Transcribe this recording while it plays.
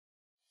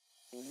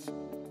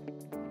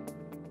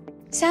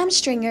Sam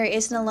Stringer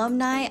is an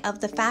alumni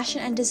of the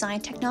Fashion and Design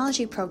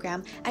Technology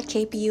program at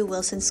KPU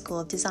Wilson School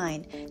of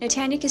Design.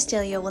 Natania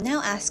Castillo will now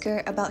ask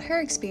her about her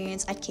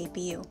experience at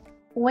KPU.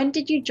 When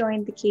did you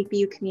join the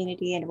KPU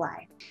community and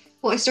why?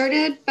 Well, I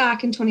started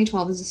back in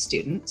 2012 as a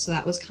student, so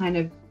that was kind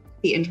of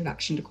the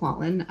introduction to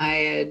Kwantlen. I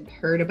had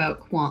heard about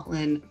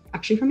Kwantlen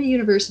actually from a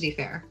university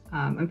fair.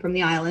 I'm from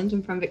the island,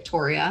 I'm from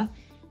Victoria,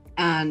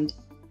 and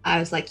I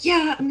was like,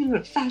 yeah, I'm gonna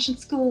go to fashion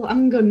school,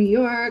 I'm gonna go to New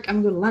York,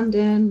 I'm gonna go to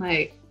London.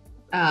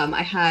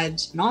 I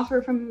had an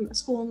offer from a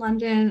school in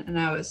London and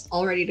I was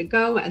all ready to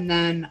go. And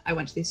then I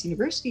went to this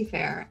university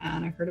fair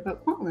and I heard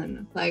about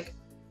Kwantlen. Like,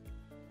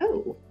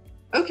 oh,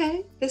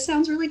 okay, this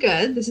sounds really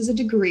good. This is a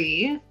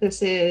degree.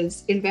 This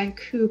is in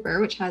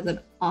Vancouver, which has an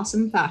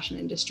awesome fashion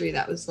industry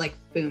that was like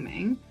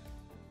booming.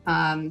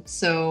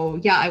 So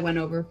yeah, I went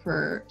over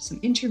for some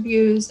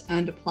interviews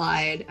and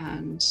applied.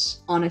 And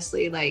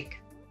honestly, like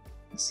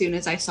as soon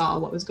as I saw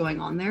what was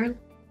going on there,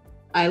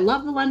 I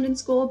love the London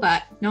school,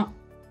 but no,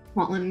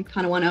 Kwantlen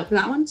kind of won out for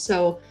that one.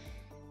 So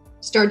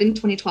started in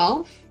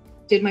 2012,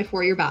 did my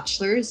 4-year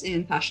bachelor's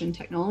in fashion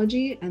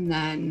technology. And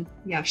then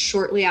yeah,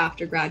 shortly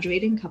after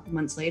graduating, a couple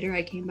months later,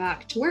 I came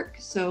back to work.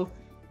 So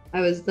I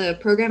was the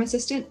program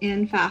assistant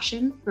in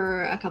fashion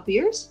for a couple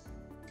years.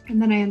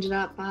 And then I ended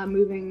up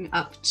moving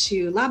up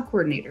to lab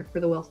coordinator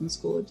for the Wilson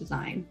School of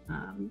Design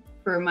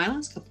for my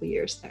last couple of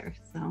years there.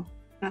 So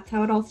that's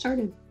how it all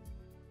started.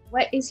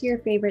 What is your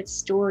favorite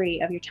story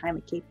of your time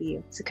at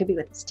KPU? So it could be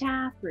with a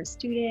staff or a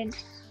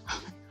student.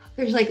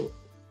 There's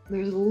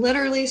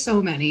literally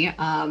so many.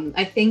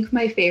 I think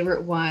my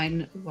favorite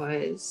one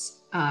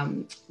was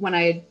when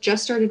I had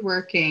just started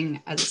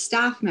working as a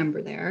staff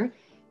member there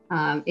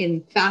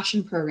in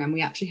fashion program.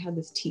 We actually had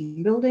this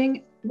team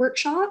building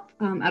workshop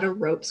at a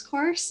ropes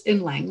course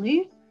in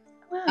Langley.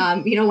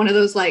 Wow. One of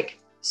those like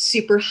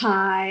super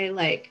high,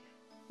 like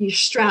you're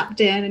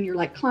strapped in and you're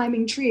like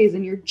climbing trees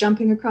and you're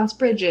jumping across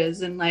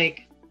bridges and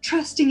like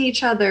trusting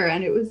each other.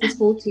 And it was this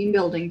whole team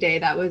building day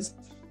that was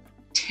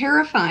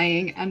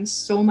terrifying and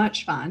so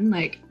much fun.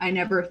 Like I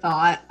never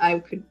thought I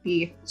could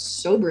be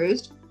so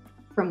bruised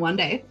from one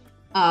day.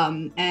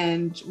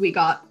 And we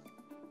got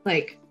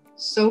like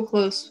so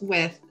close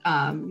with,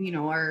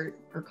 our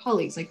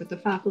colleagues, like with the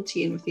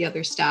faculty and with the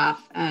other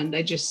staff. And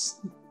I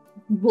just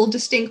will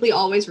distinctly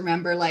always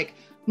remember like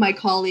my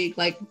colleague,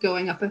 like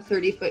going up a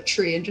 30-foot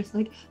tree and just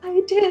like,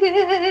 I did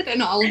it.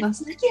 And all of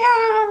us like,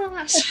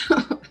 yeah.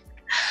 So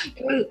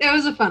it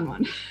was a fun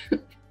one.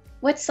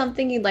 What's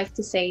something you'd like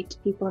to say to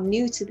people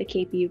new to the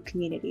KPU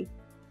community?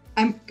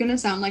 I'm going to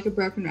sound like a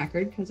broken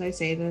record because I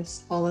say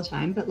this all the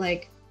time, but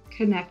like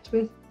connect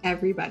with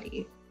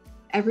everybody.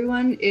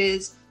 Everyone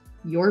is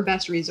your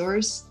best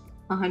resource,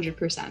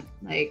 100%.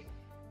 Like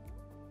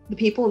the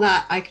people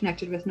that I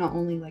connected with, not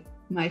only like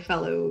my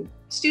fellow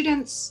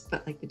students,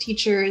 but like the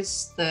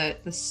teachers, the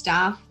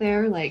staff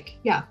there, like,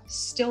 yeah,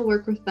 still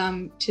work with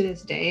them to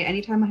this day.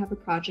 Anytime I have a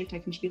project, I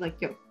can just be like,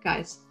 yo,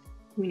 guys,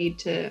 I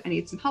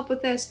need some help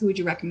with this. Who would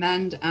you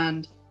recommend?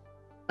 And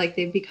like,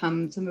 they've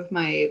become some of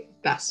my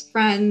best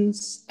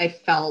friends. I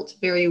felt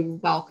very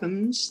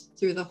welcomed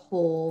through the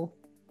whole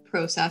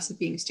process of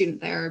being a student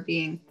there,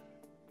 being,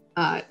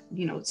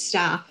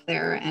 staff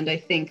there. And I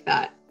think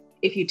that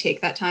if you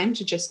take that time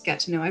to just get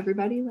to know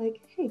everybody,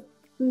 like, hey,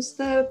 who's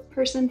the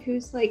person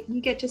who's like, you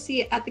get to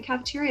see at the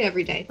cafeteria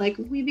every day? Like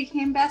we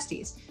became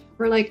besties.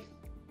 Or like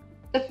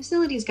the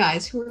facilities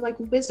guys who are like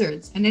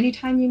wizards. And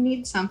anytime you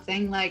need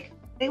something, like,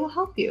 they will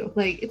help you.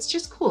 Like, it's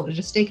just cool to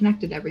just stay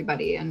connected to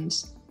everybody. And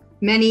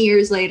many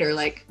years later,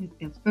 like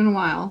it's been a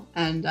while,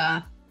 and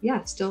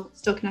still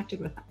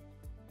connected with them.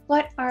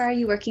 What are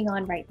you working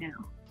on right now?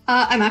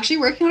 I'm actually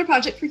working on a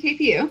project for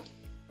KPU.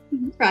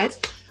 Surprise.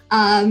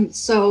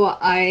 So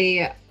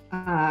I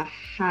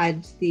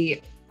had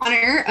the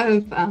honor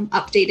of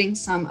updating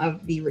some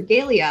of the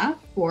regalia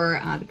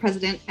for the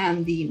president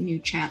and the new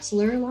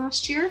chancellor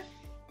last year.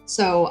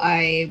 So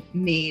I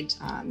made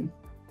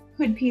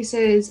hood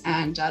pieces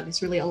and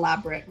these really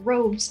elaborate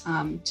robes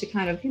to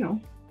kind of,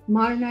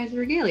 modernize the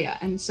regalia.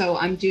 And so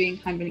I'm doing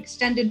kind of an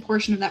extended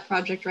portion of that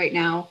project right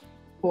now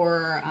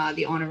for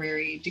the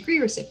honorary degree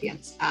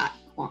recipients at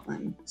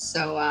Kwantlen.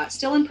 So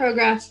still in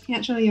progress,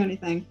 can't show you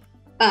anything,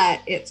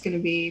 but it's going to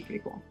be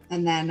pretty cool.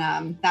 And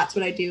then that's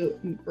what I do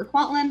for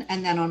Kwantlen.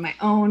 And then on my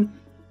own,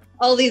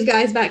 all these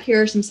guys back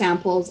here are some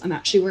samples. I'm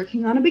actually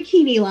working on a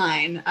bikini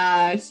line.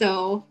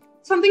 So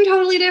something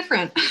totally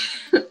different.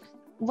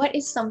 What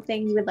is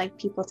something you would like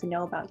people to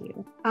know about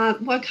you?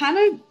 Well, I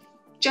kind of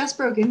just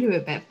broke into it a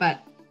bit, but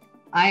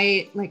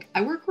I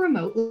work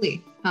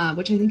remotely,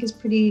 which I think is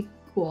pretty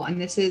cool. And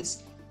this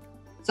is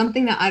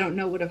something that I don't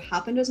know would have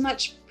happened as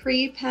much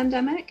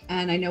pre-pandemic.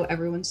 And I know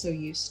everyone's so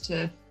used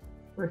to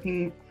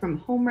working from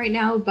home right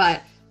now,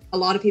 but a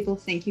lot of people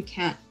think you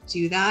can't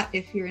do that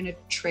if you're in a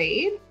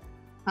trade.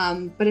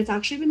 But it's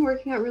actually been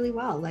working out really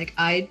well. Like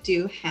I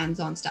do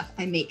hands-on stuff.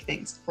 I make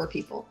things for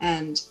people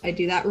and I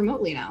do that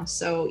remotely now.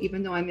 So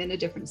even though I'm in a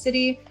different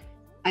city,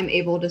 I'm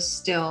able to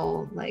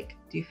still like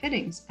do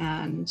fittings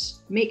and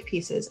make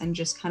pieces and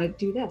just kind of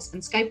do this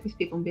and Skype with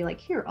people and be like,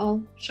 here,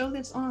 I'll show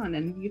this on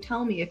and you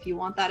tell me if you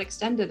want that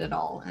extended at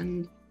all.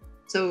 And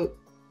so,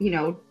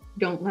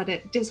 don't let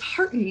it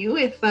dishearten you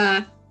if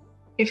the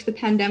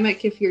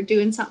pandemic, if you're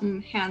doing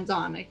something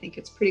hands-on. I think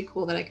it's pretty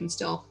cool that I can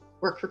still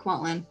work for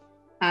Kwantlen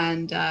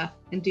and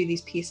do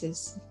these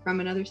pieces from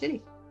another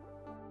city.